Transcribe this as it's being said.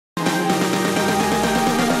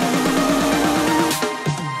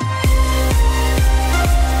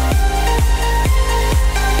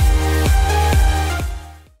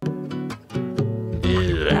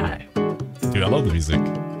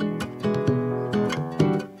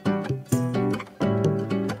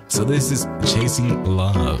So this is Chasing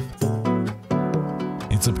Love.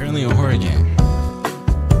 It's apparently a horror game.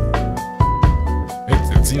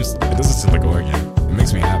 It doesn't seem like a horror game. It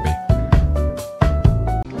makes me happy.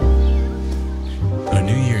 A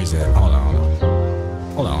New Year's Eve. Hold on.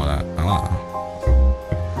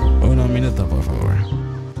 Una minuto, por favor.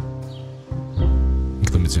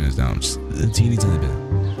 Let me turn this down just a teeny tiny bit.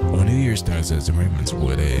 Well, New Year starts as arrangements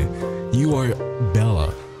with you are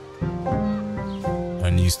Bella,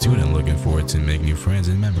 a new student looking forward to make new friends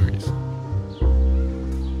and memories.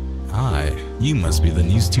 Hi, you must be the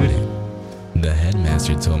new student. The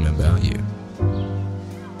headmaster told me about you.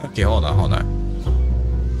 Okay, hold on.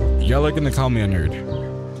 Y'all are gonna call me a nerd,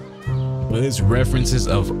 but it's references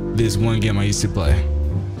of this one game I used to play.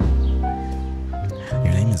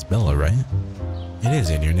 Your name is Bella, right? It is,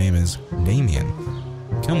 and your name is Damien.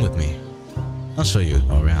 Come with me. I'll show you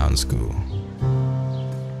around school.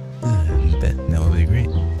 That would be great.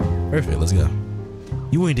 Perfect, let's go.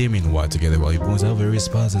 You and Damien walk together while he points out various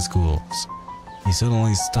spots at schools. He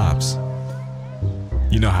suddenly stops.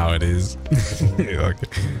 You know how it is. Okay.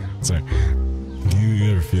 Sorry. Do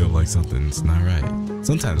you ever feel like something's not right?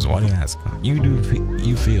 Sometimes, why do you ask?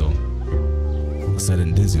 You feel a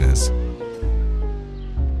sudden dizziness.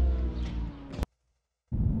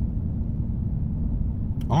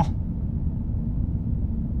 Oh.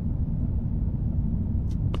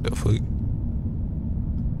 What the fuck?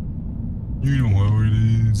 You know how it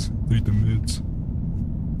is. Take the meds.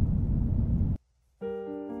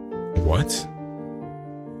 What?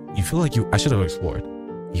 You feel like I should have explored.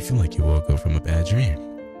 You feel like you woke up from a bad dream.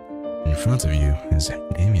 In front of you is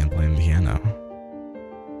Damien playing piano.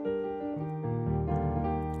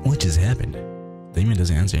 What just happened? Damien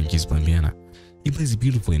doesn't answer and keeps playing piano. He plays it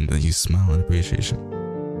beautifully and you smile in appreciation.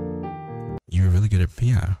 You're really good at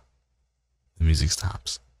piano. The music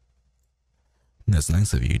stops. That's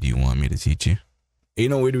nice of you. Do you want me to teach you? Ain't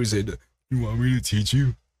no way to say that. You want me to teach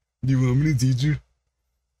you? Do you want me to teach you?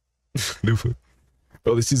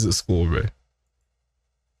 Bro, this is a school, bro.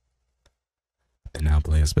 And now I'll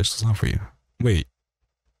play a special song for you. Wait.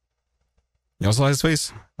 Y'all saw his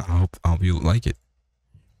face? I hope you like it.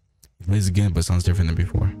 He plays again, but sounds different than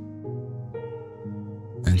before.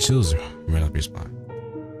 And chills right up your spine.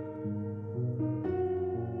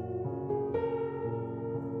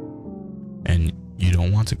 And you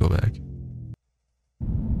don't want to go back.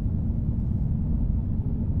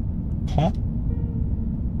 Huh?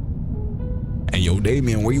 Hey, yo,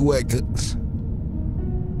 Damien, where you at, cuz?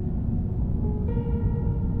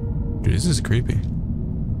 Dude, this is creepy.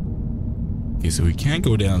 Okay, so we can't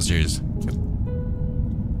go downstairs.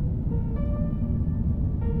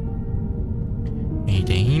 Hey,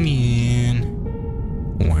 Damien.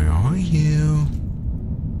 Where are you?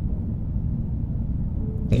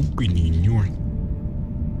 Opening your...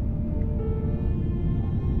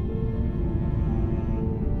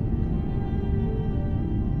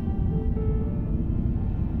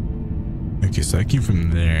 Okay, so I came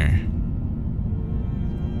from there.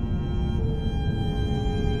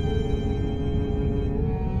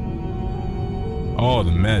 Oh,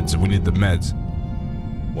 the meds. We need the meds.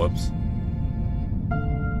 Whoops.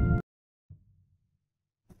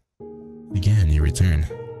 Again, you return.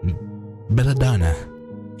 Belladonna,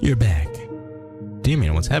 you're back.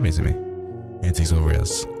 Damien, what's happening to me? It takes over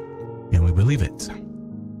us. And we believe it.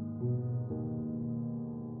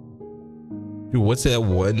 Dude, what's that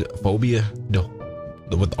one phobia? No,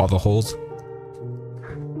 with all the holes.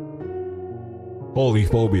 Holy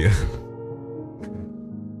phobia.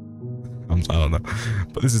 I don't know,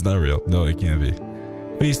 but this is not real. No, it can't be.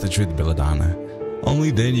 Face the truth, Belladonna. Only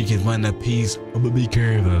then you can find that peace. But be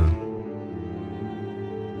careful.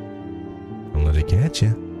 Don't let it catch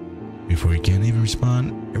you. Before you can't even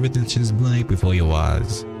respond, everything just blank before your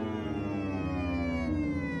eyes.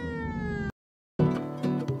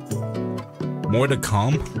 More to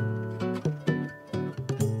come?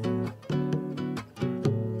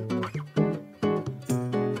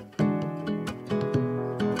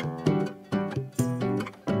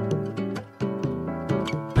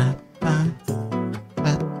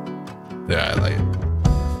 Yeah, I like it.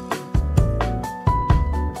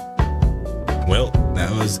 Well,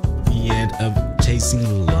 that was the end of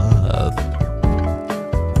Chasing Love.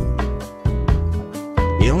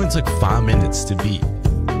 It only took 5 minutes to beat.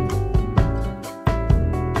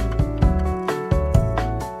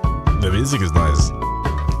 The music is nice.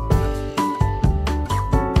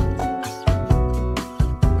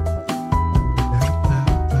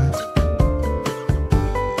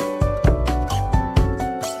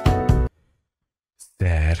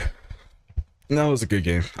 Sad. That was a good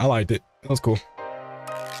game. I liked it. That was cool.